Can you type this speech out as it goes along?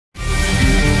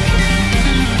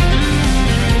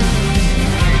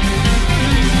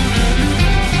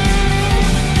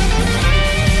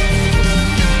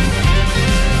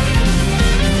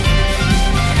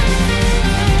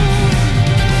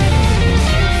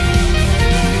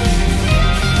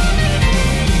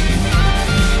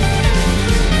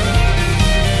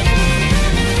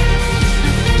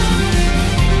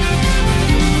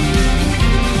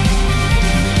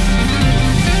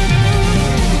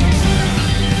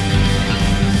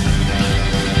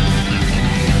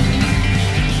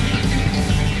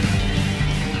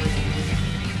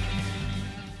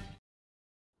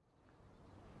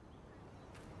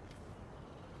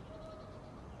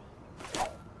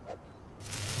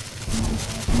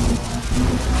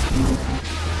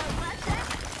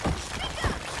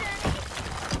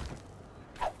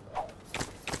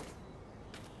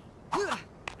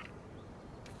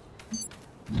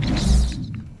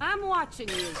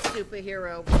watching you,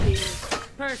 superhero being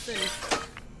person.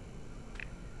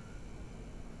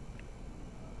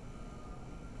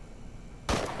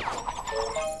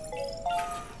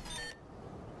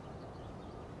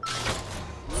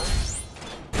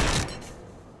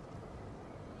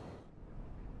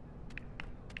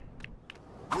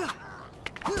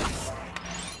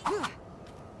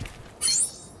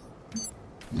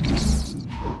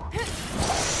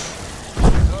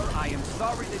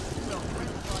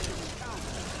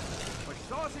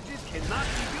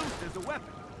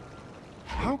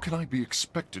 How can I be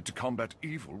expected to combat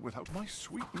evil without my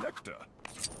sweet nectar?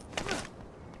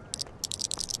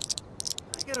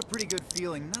 I get a pretty good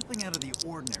feeling nothing out of the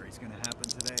ordinary is going to happen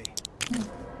today.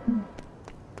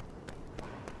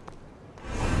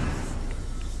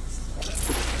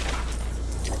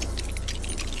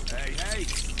 Hey, hey,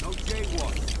 no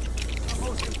jaywalking. Our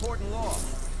most important law.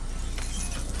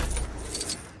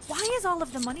 Why is all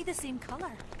of the money the same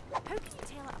color? How can you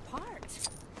tell it apart?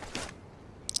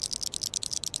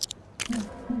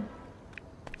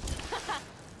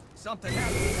 Something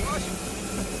happened in Russia.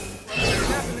 What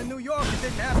happened in New York, it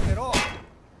didn't happen at all.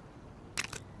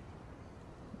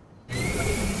 The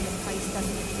price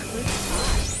doesn't include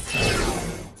cost.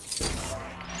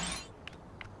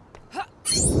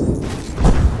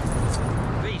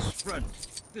 Face front.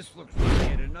 This looks like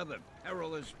yet another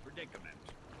perilous predicament.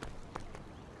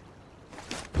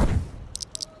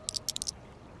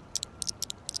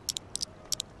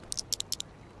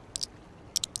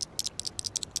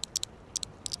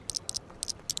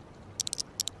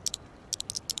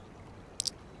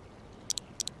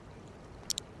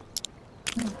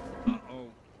 Uh-oh,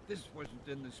 this wasn't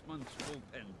in this month's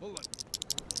bullpen bulletin.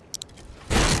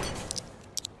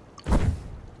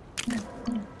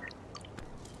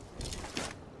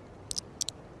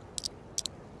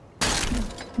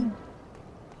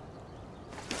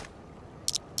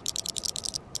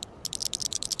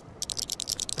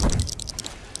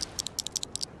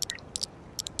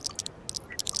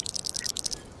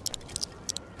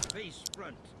 Face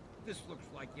front. This looks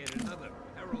like yet another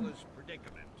perilous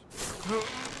predicament.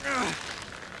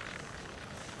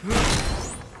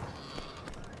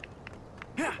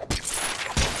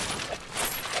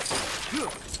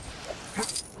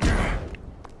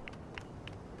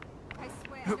 I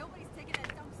swear, nobody's taken that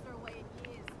dumpster away in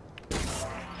years.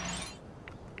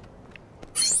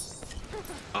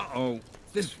 Uh-oh,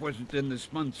 this wasn't in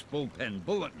this month's bullpen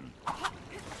bulletin.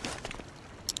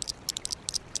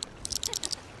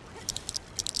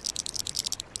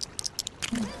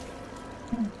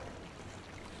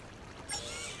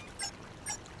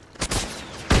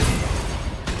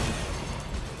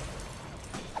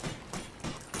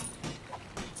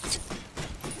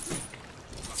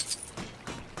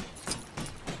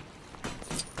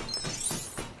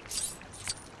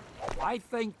 I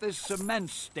think this cement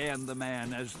stand the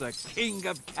man as the king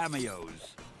of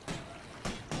cameos.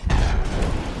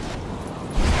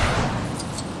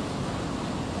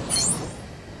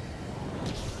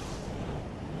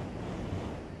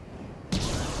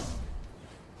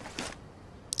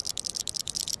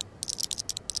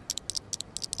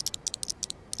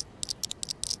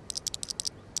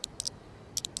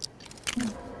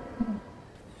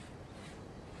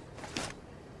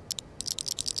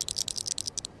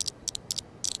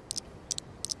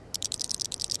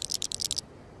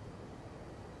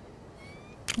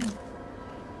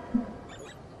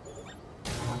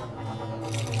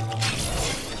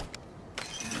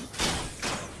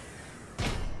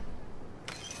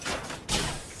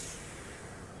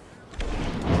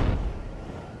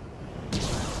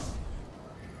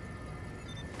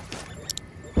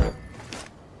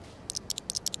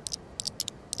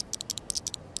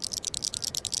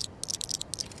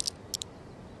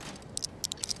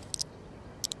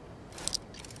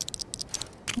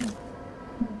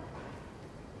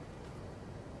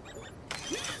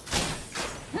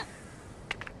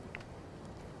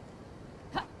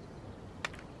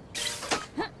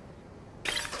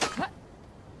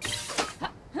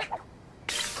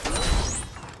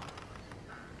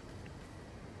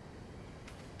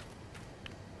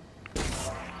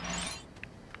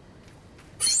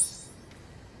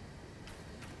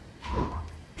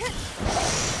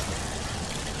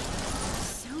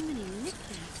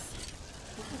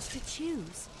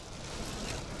 Choose.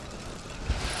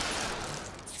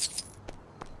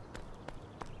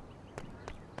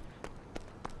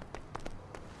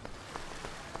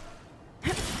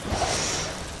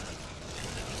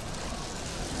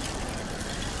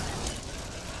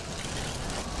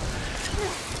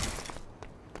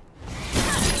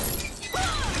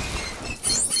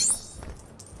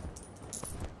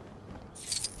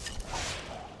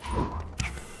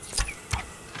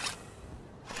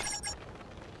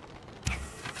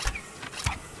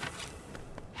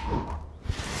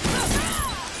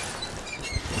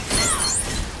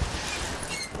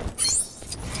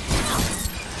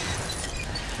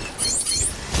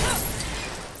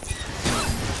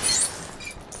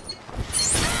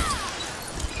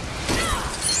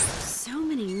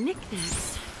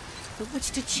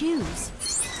 which to choose.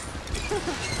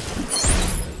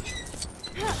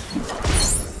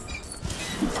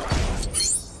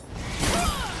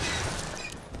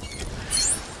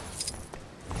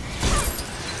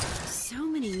 So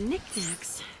many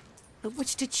knickknacks, but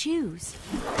which to choose?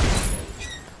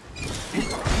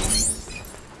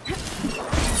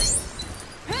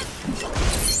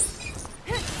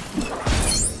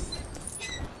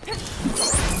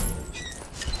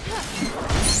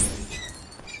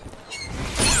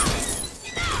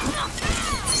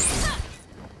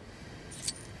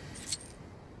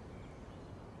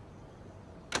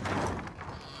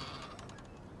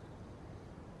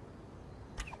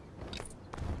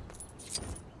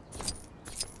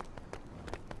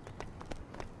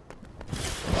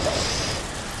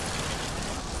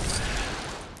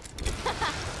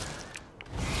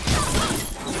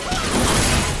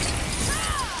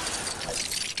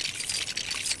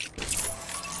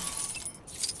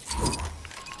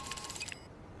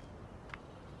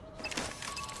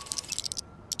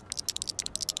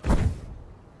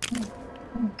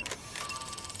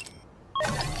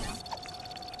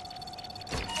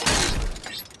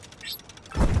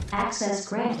 Access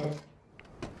granted.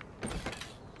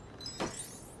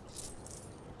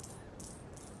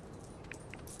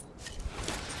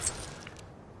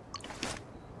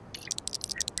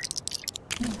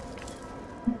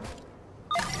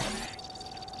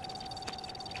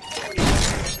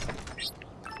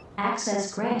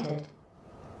 Access granted.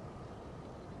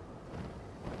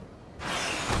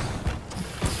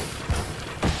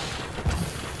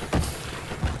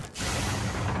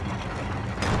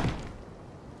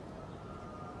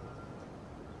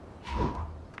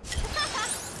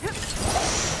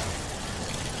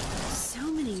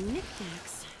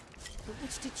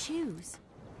 To choose.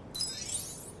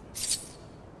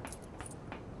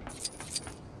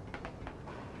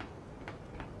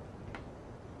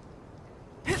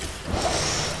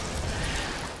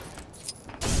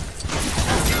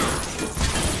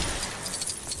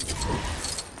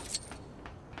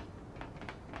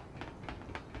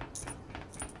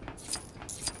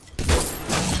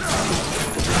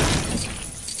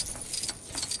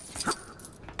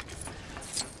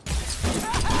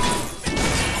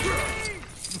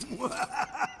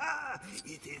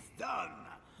 It is done.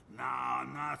 Now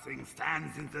nothing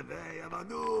stands in the way of a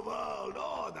new world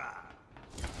order.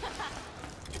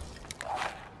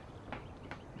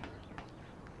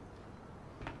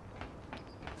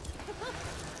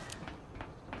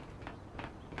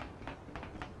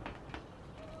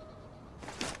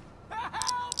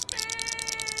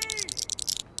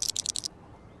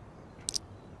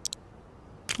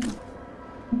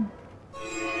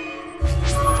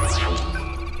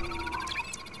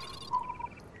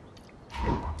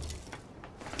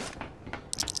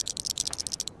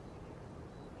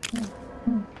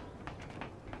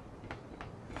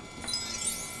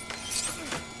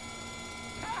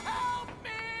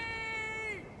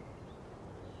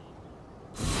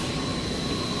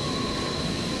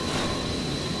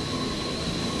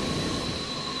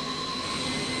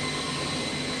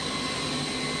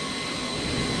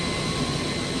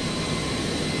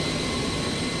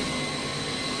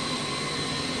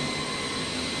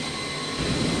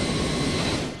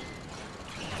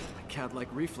 Cat-like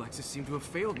reflexes seem to have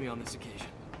failed me on this occasion.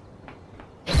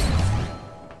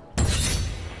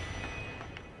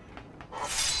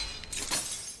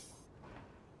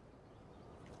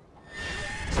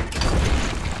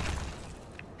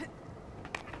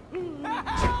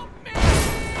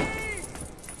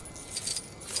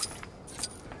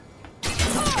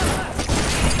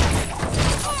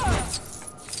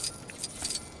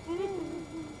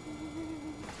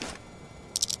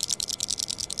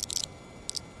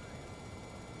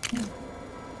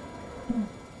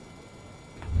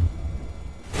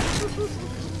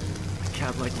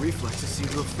 Cat-like reflexes seem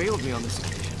to have failed me on this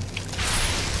occasion.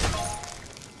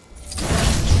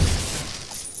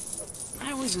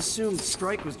 I always assumed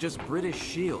Strike was just British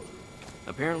S.H.I.E.L.D.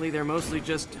 Apparently they're mostly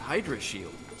just HYDRA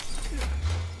S.H.I.E.L.D.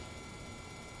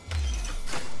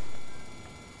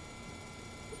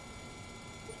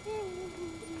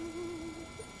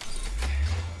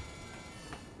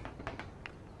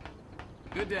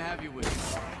 Good to have you with me.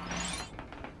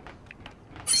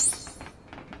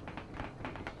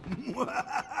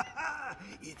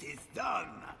 It is done.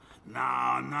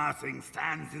 Now nothing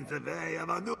stands in the way of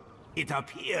a new... It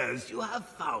appears you have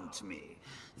found me.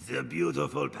 The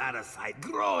beautiful parasite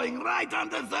growing right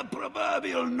under the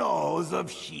proverbial nose of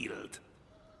S.H.I.E.L.D.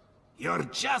 You're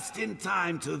just in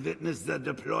time to witness the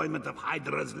deployment of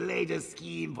HYDRA's latest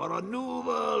scheme for a new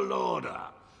world order.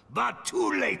 But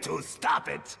too late to stop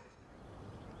it.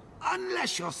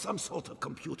 Unless you're some sort of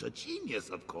computer genius,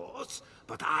 of course.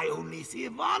 But I only see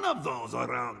one of those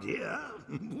around here.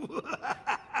 Do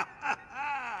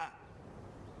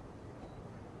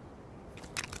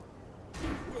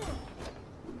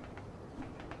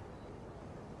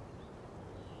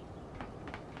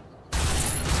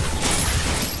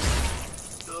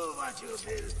what you will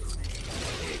to me.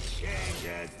 It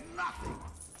changes nothing.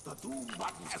 The Doom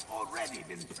button has already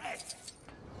been pressed.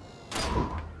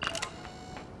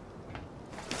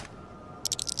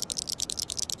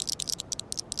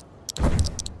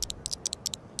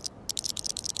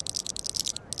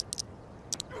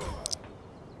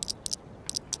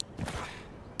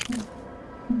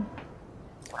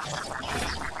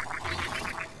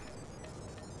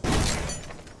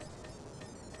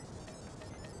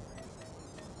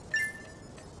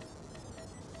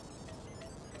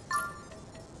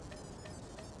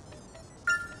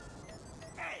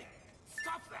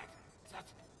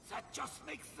 That just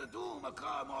makes the doom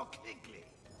occur more quickly.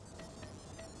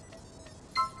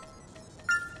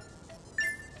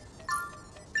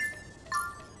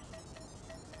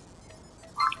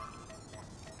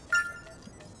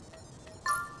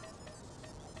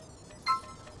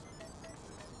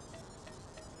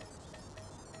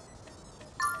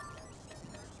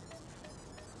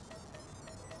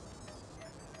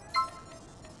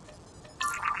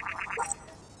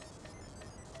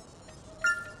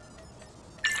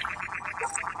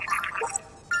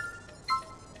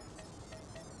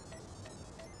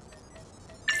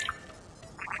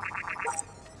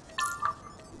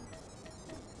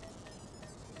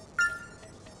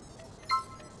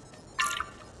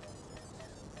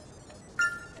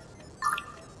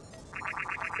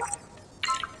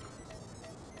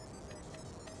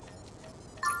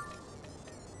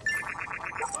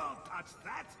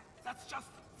 That's just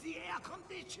the air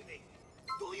conditioning.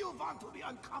 Do you want to be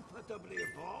uncomfortably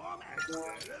warm as well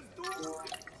as do?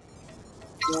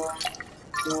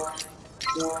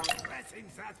 Pressing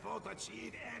that won't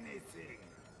achieve anything.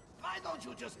 Why don't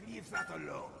you just leave that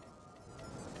alone?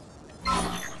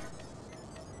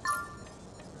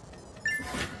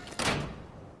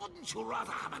 Wouldn't you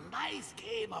rather have a nice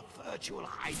game of virtual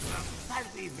HYDRA while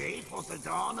we wait for the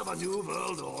dawn of a new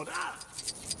world order?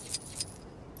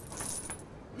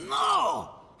 No!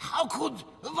 How could?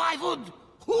 Why would?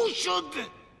 Who should?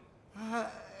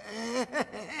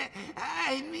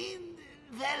 I mean,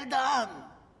 well done.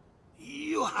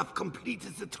 You have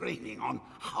completed the training on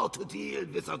how to deal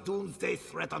with a doomsday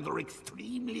threat under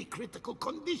extremely critical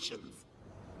conditions.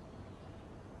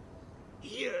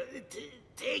 Here,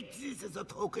 take this as a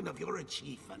token of your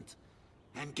achievement.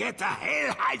 And get the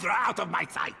hell HYDRA out of my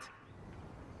sight!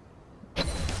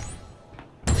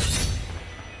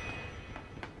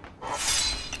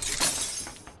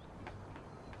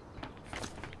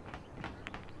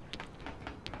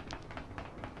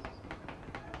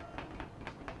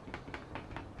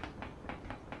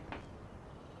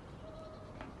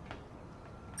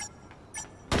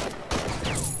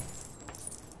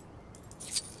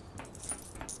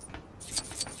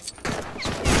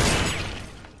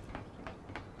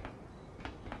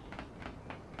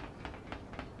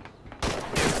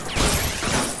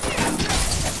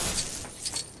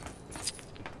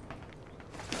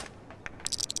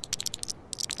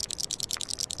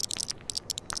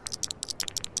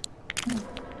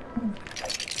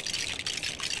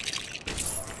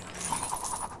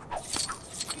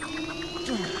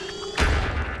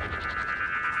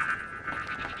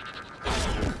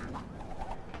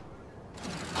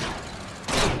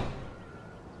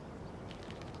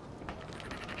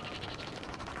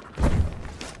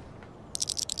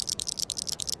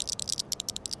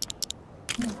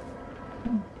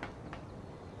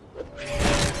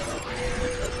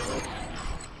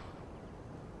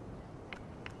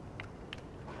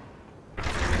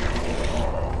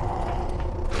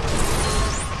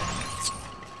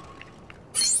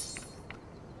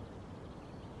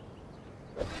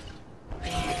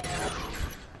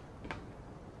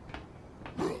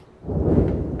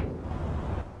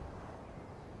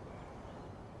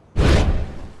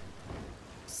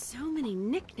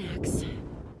 Knickknacks.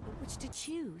 But which to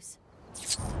choose?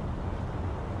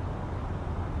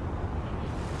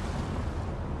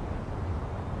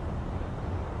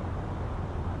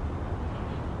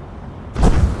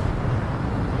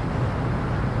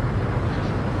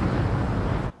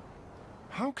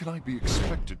 How can I be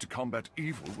expected to combat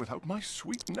evil without my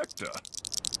sweet nectar?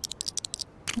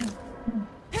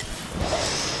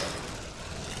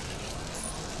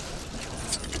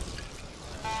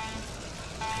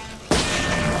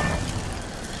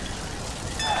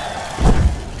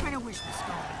 Kinda wish this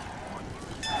guy.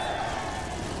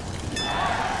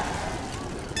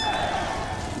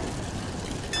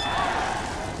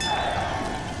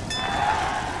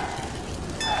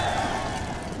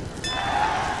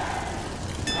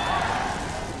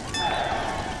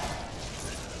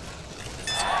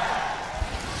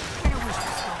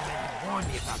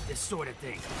 sort of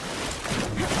thing.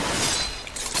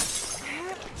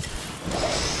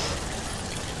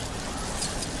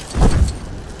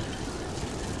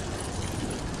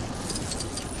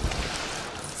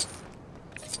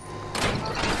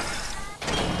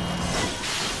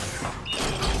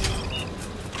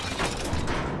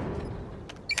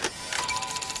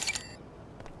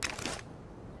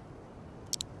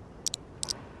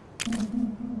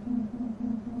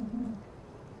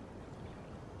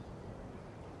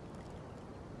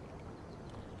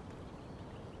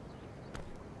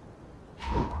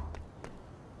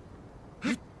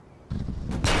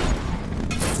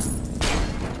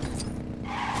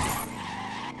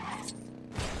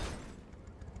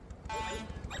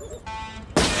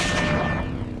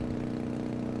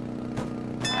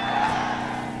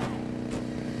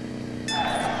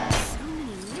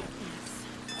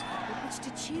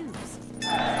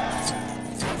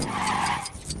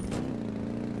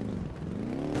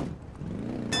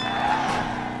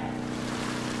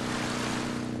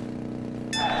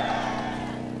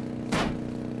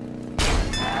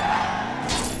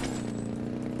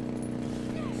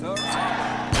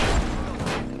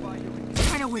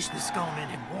 I wish the Skullman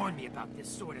had warned me about this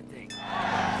sort of thing.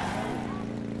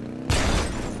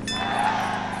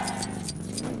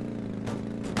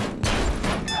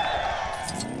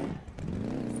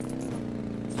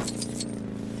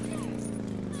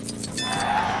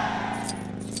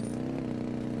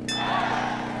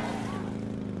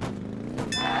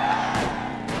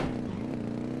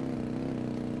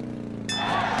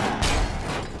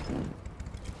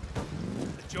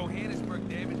 Johannesburg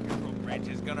Damage Control Branch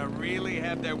is gonna really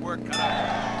have their work cut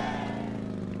out.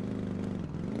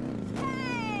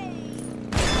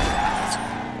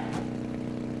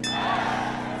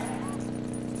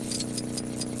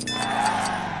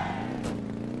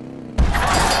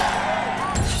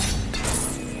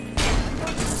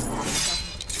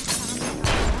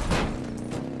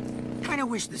 Kinda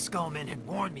wish the Skullman had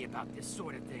warned me about this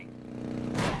sort of thing.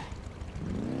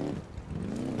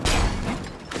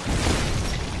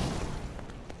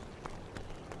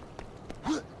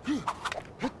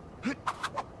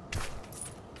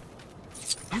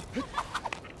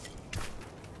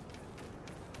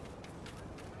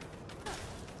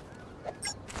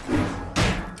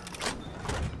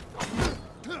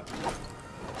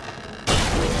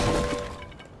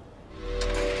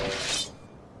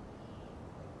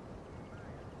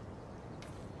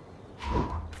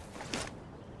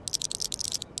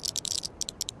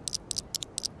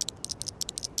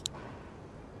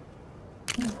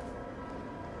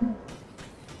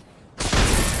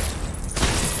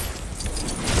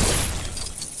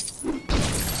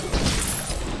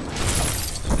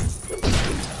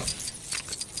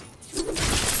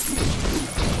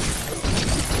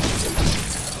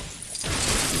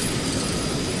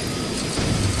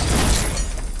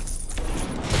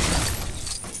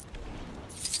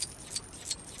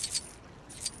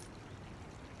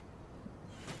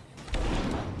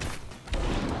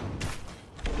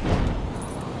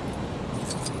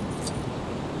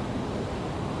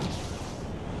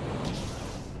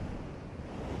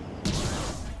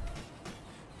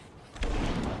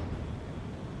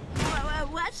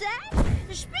 What's that?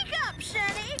 Speak up,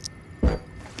 Sonny!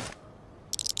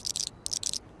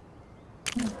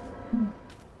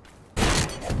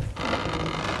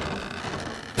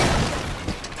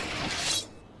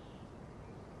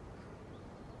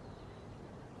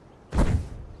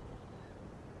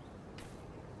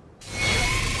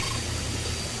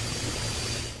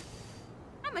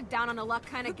 I'm a down-on-the-luck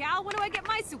kind of gal. When do I get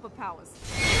my superpowers?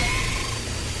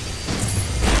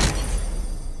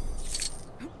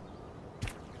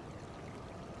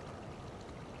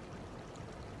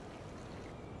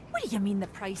 What do you mean the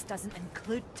price doesn't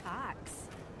include tax?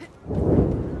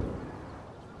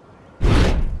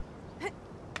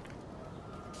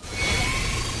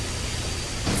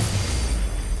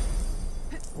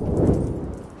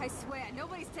 I swear,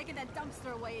 nobody's taken that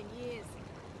dumpster away in years.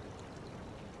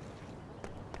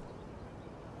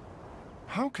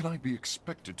 How can I be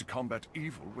expected to combat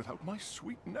evil without my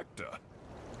sweet nectar?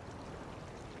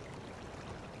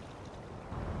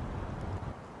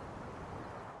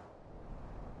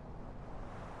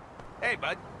 Hey,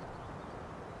 bud.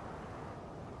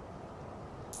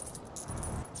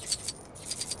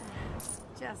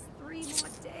 Just 3 more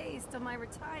days till my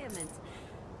retirement.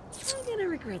 I'm gonna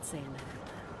regret saying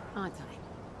that, aren't I?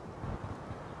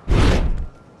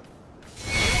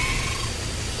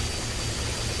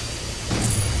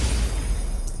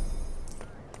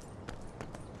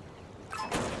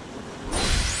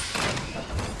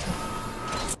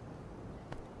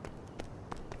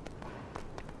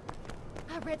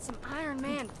 read some Iron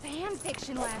Man fan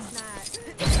fiction last night.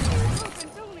 Hoping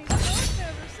Tony Stark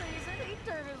never sees it. He'd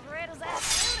turn as red as that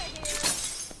soda here.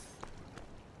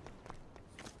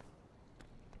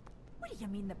 What do you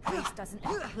mean the price doesn't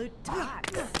include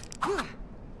tax?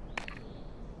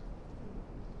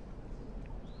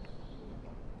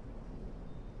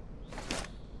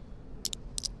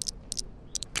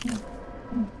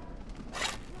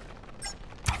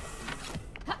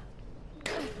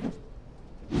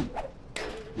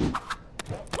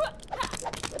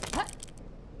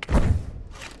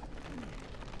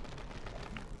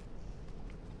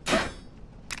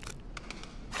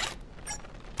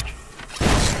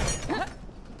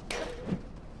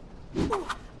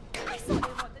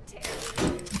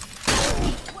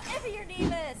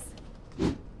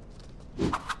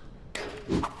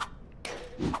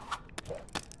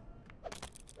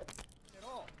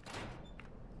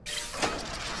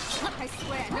 I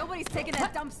swear, nobody's taken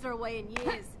that dumpster away in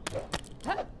years.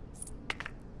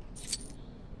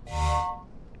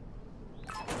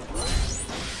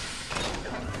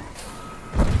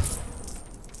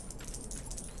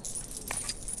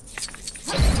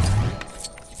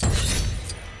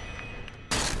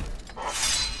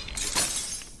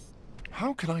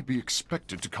 How can I be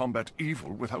expected to combat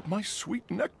evil without my sweet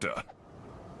nectar?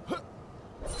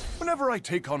 Whenever I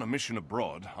take on a mission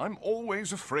abroad, I'm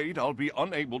always afraid I'll be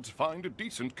unable to find a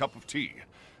decent cup of tea.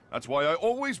 That's why I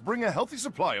always bring a healthy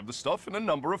supply of the stuff in a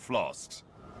number of flasks.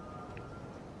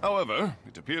 However,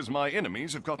 it appears my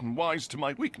enemies have gotten wise to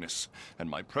my weakness, and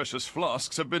my precious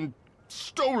flasks have been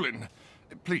stolen.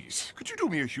 Please, could you do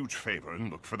me a huge favor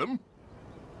and look for them?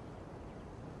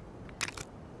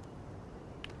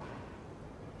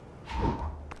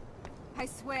 I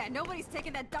swear, nobody's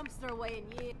taken that dumpster away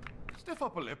in years. Stiff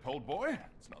up a lip, old boy.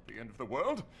 It's not the end of the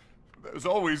world. There's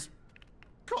always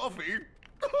coffee.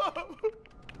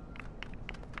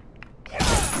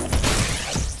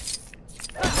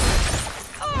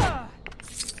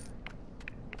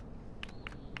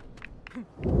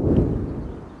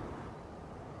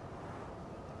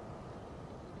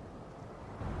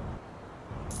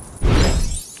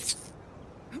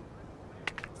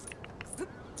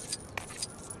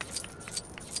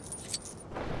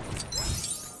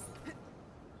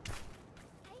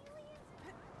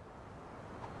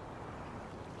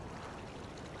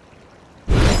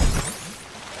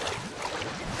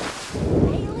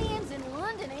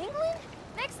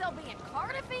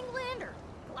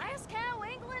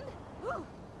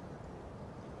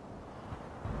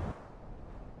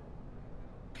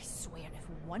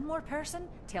 One more person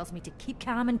tells me to keep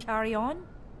calm and carry on.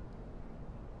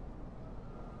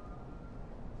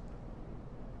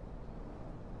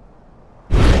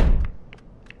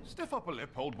 Stiff up a lip,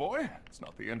 old boy. It's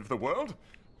not the end of the world.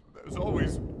 There's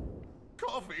always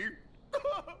coffee.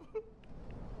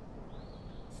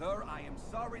 Sir, I am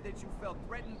sorry that you felt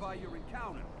threatened by your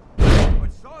encounter.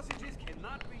 But sausages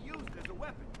cannot be used as a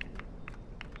weapon.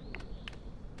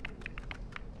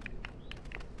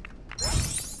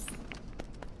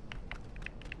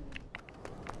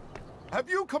 Have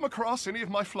you come across any of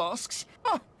my flasks?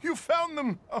 Ah, you found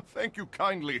them! Oh, thank you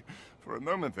kindly. For a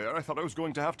moment there, I thought I was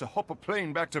going to have to hop a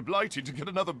plane back to Blighty to get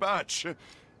another batch.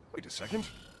 Wait a second.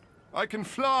 I can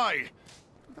fly!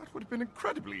 That would have been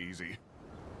incredibly easy.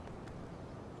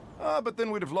 Ah, but then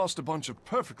we'd have lost a bunch of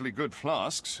perfectly good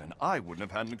flasks, and I wouldn't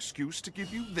have had an excuse to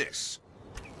give you this.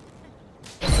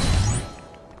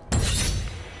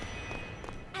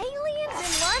 Aliens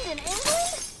in London,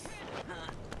 England?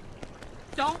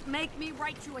 Don't make me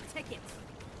write you a ticket.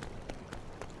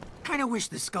 Kinda wish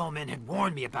the Skullmen had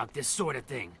warned me about this sort of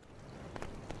thing.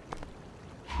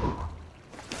 I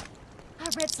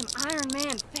read some Iron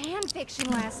Man fan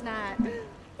fiction last night.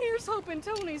 Here's hoping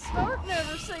Tony Stark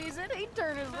never sees it. He'd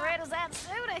turn as red as that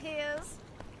suit of his.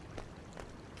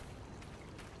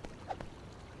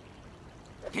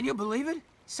 Can you believe it?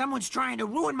 Someone's trying to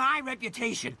ruin my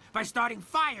reputation by starting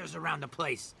fires around the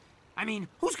place. I mean,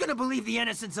 who's gonna believe the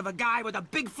innocence of a guy with a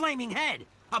big flaming head?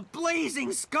 A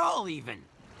blazing skull, even!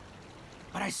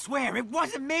 But I swear, it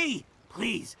wasn't me!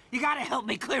 Please, you gotta help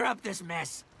me clear up this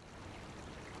mess.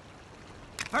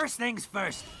 First things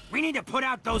first, we need to put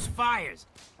out those fires.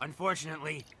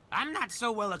 Unfortunately, I'm not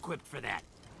so well equipped for that.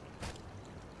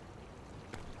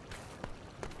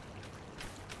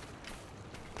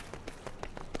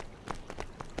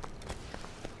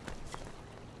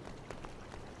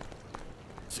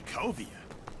 Sokovia.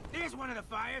 Here's one of the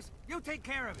fires. You take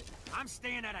care of it. I'm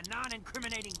staying at a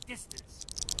non-incriminating distance.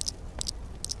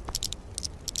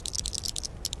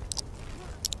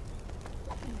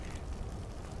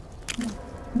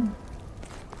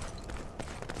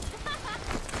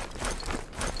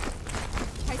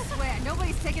 I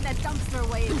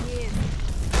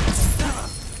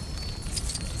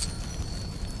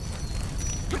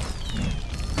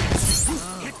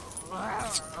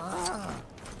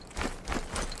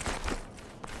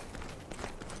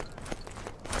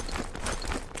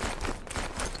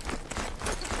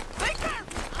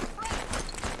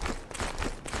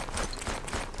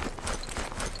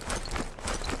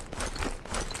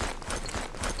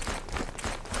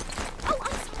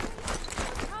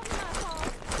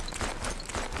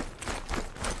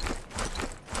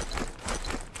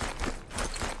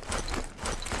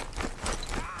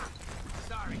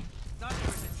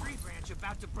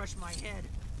to brush my head.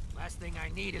 Last thing I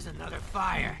need is another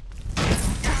fire.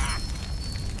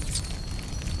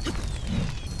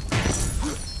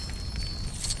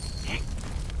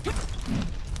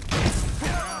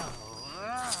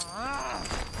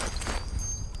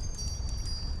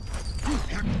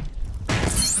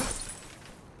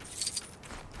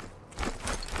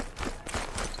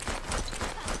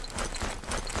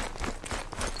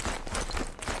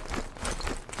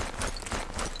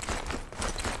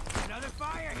 Another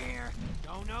fire here.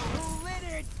 Don't know who lit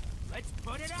it. Let's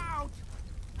put it out.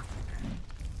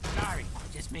 Sorry,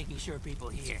 just making sure people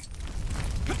hear.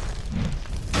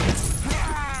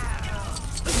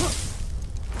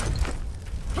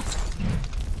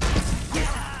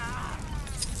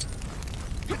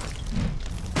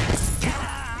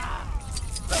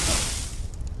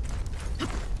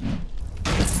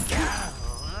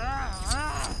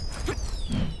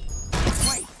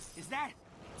 Wait, is that?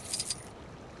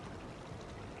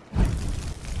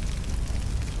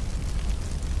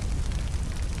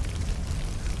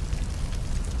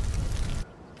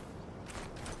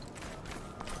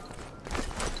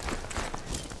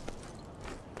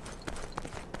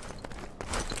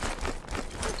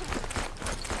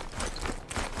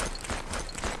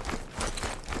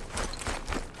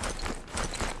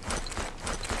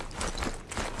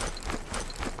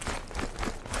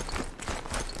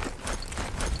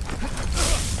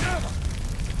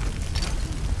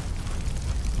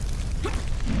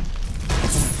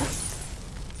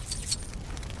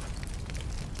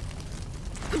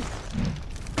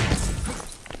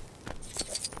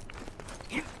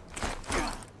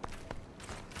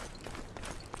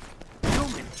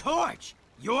 Torch!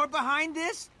 You're behind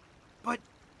this? But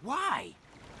why?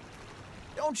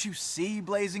 Don't you see,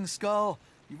 Blazing Skull?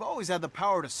 You've always had the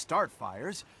power to start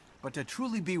fires, but to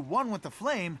truly be one with the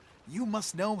flame, you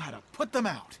must know how to put them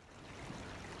out.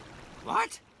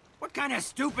 What? What kind of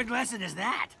stupid lesson is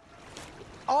that?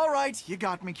 All right, you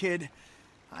got me, kid.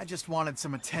 I just wanted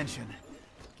some attention.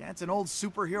 Can't an old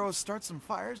superhero start some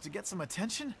fires to get some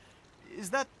attention? Is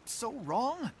that so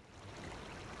wrong?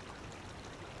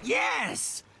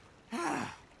 Yes!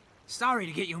 Sorry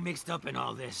to get you mixed up in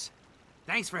all this.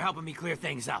 Thanks for helping me clear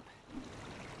things up.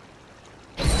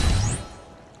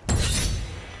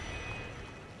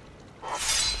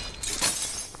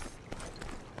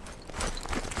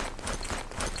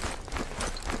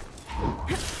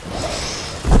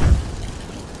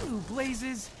 Ooh,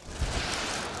 blazes!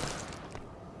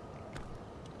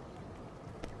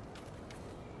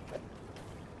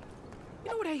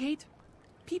 You know what I hate?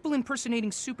 People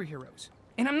impersonating superheroes.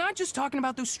 And I'm not just talking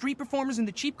about those street performers in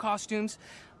the cheap costumes.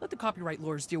 Let the copyright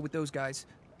lawyers deal with those guys.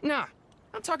 Nah,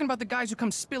 I'm talking about the guys who come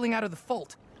spilling out of the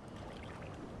vault.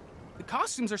 The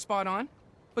costumes are spot on,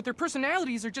 but their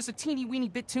personalities are just a teeny-weeny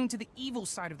bit tuned to the evil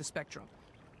side of the spectrum.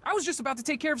 I was just about to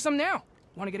take care of some now.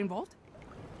 Want to get involved?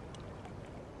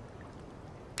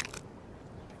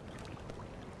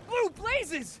 Blue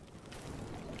blazes!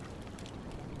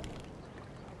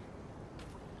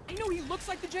 I know he looks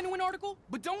like the genuine article,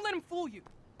 but don't let him fool you.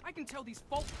 I can tell these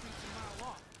fault creeps a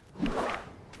mile off.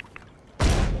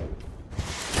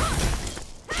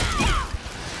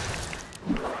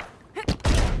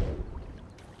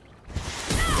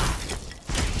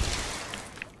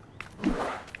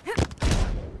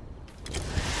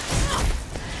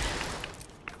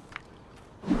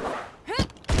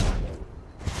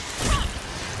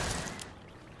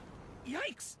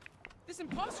 Yikes! This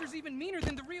imposter's even meaner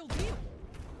than the real deal.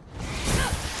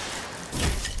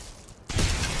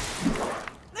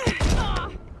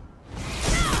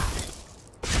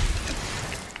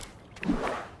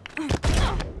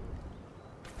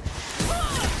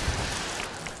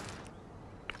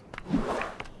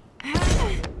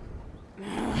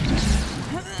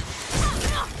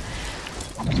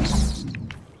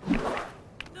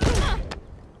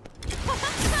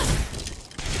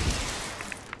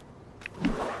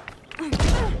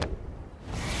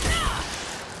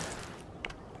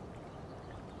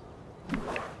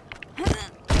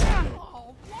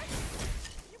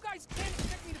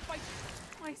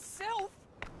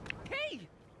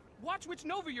 Which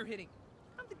Nova you're hitting.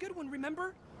 I'm the good one,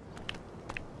 remember?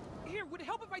 Here, would it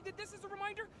help if I did this as a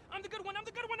reminder? I'm the good one, I'm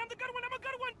the good one, I'm the good one, I'm a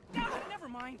good one! Ah, never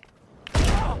mind.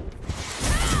 Oh.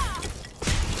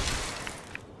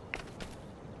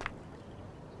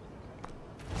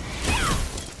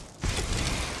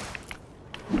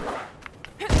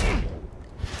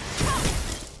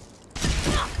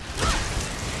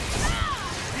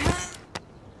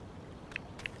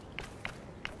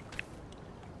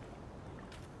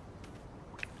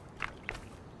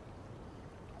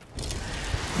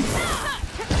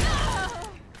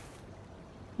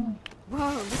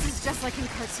 Whoa. just like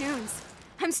in cartoons.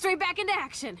 I'm straight back into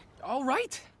action. All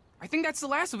right. I think that's the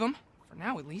last of them. For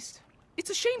now, at least. It's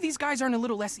a shame these guys aren't a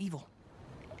little less evil.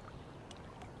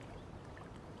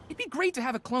 It'd be great to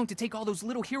have a clone to take all those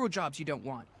little hero jobs you don't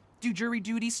want. Do jury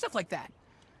duties, stuff like that.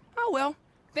 Oh well.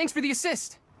 Thanks for the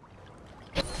assist.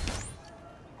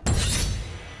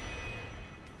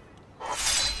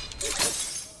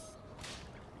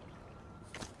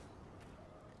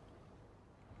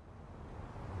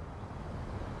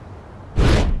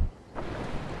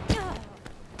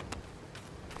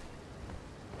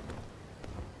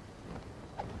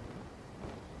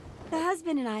 The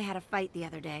husband and I had a fight the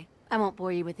other day. I won't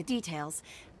bore you with the details.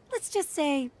 Let's just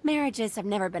say marriages have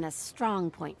never been a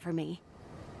strong point for me.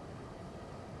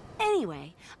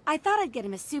 Anyway, I thought I'd get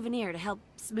him a souvenir to help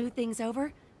smooth things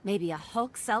over. Maybe a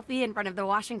Hulk selfie in front of the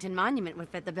Washington Monument would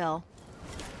fit the bill.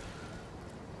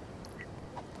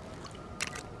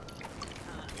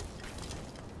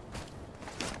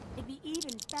 It'd be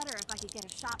even better if I could get a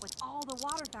shot with all the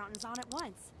water fountains on at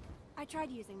once. I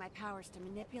tried using my powers to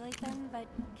manipulate them, but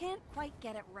can't quite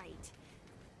get it right.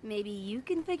 Maybe you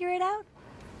can figure it out?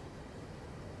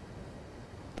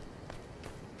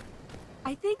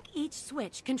 I think each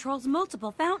switch controls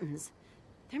multiple fountains.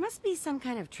 There must be some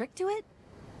kind of trick to it.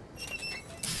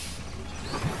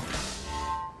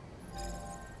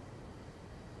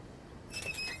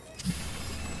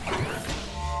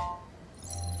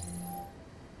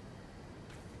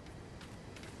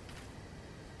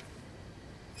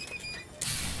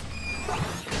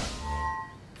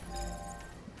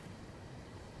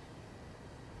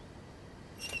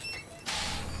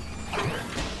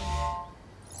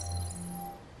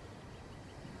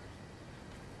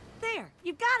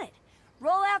 You've got it!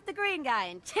 Roll out the green guy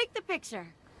and take the picture.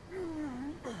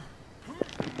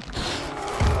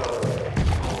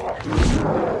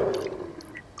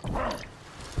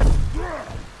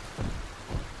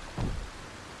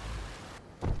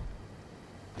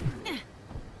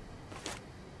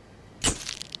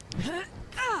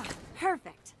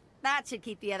 Perfect. That should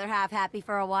keep the other half happy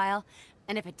for a while.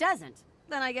 And if it doesn't,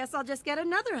 then I guess I'll just get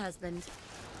another husband.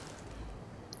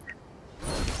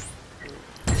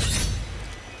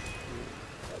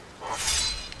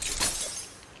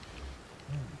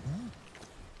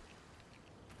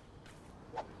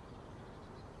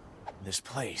 This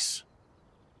place.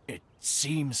 It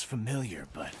seems familiar,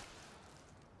 but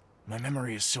my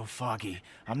memory is so foggy,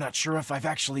 I'm not sure if I've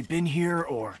actually been here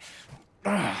or...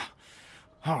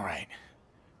 Alright.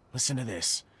 Listen to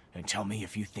this, and tell me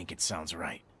if you think it sounds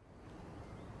right.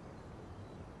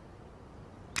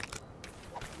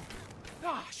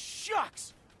 Ah,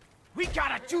 shucks! We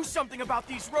gotta do something about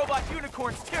these robot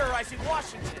unicorns terrorizing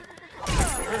Washington!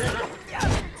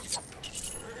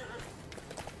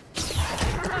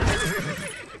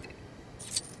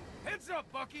 Heads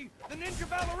up, Bucky! The ninja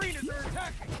ballerinas are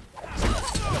attacking!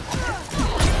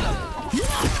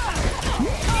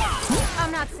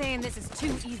 I'm not saying this is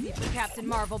too easy for Captain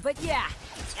Marvel, but yeah,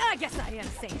 I guess I am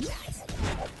saying that.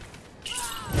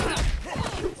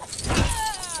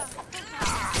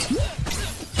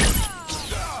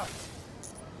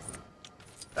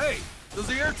 Hey, does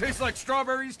the air taste like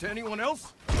strawberries to anyone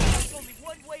else? There's only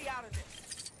one way out of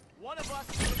this. One of us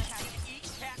is gonna have to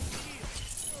eat Cat's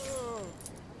shield.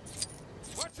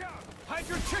 Watch out!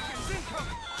 Hydra chickens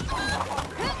incoming!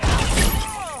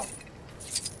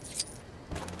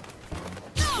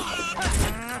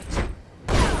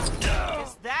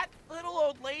 Is that little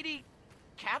old lady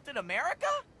Captain America?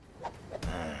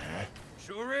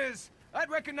 Sure is. I'd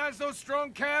recognize those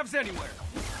strong calves anywhere.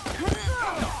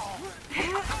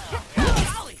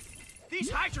 Golly! These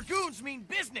Hydra goons mean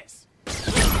business!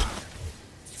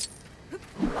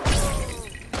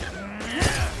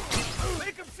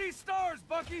 Make them see stars,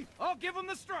 Bucky! I'll give them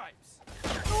the stripes!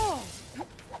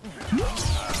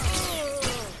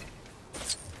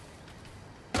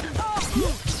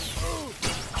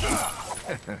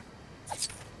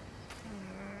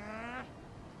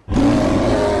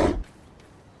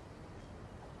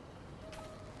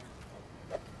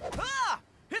 Ah!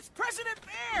 It's President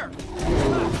Bear!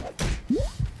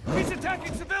 He's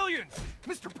attacking civilians!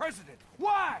 Mr. President,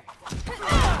 why?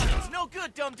 It's no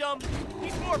good, dum-dum.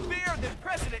 He's more bear than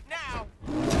president now.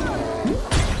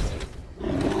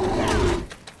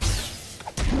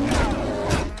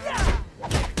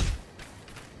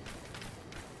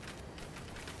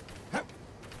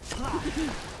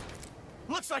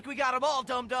 Looks like we got them all,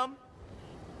 dum-dum.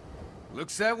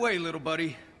 Looks that way, little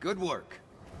buddy. Good work.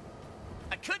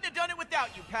 I couldn't have done it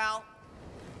without you, pal.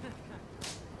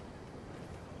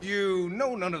 You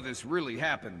know none of this really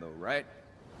happened, though, right?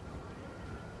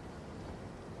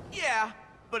 Yeah,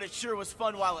 but it sure was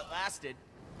fun while it lasted.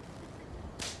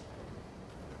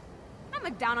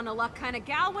 I'm a down-on-the-luck kind of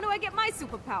gal. When do I get my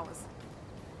superpowers?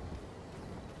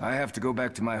 I have to go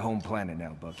back to my home planet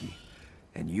now, Bucky.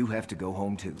 And you have to go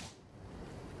home too.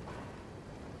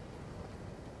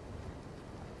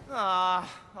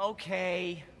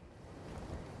 Okay.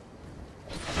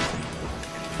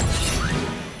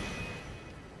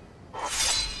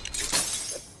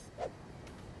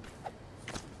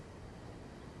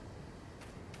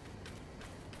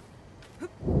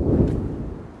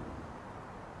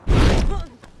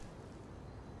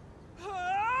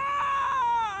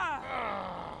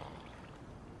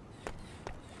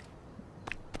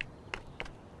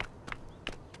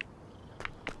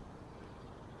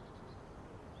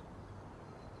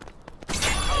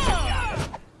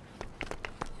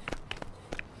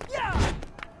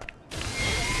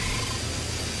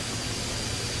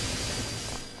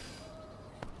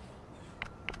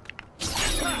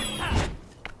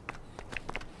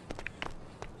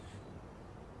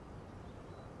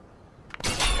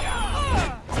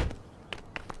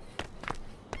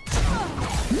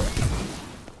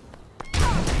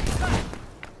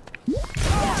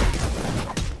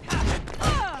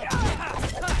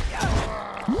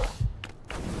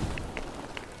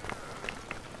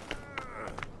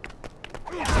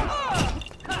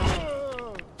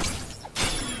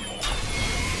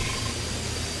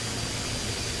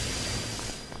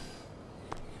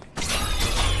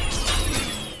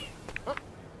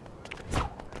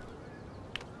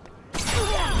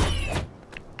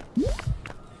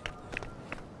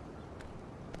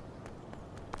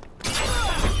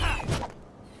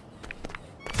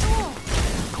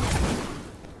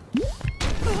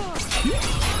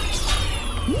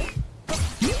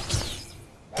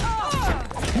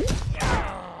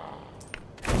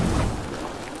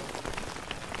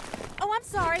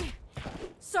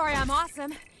 Sorry I'm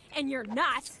awesome, and you're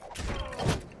not.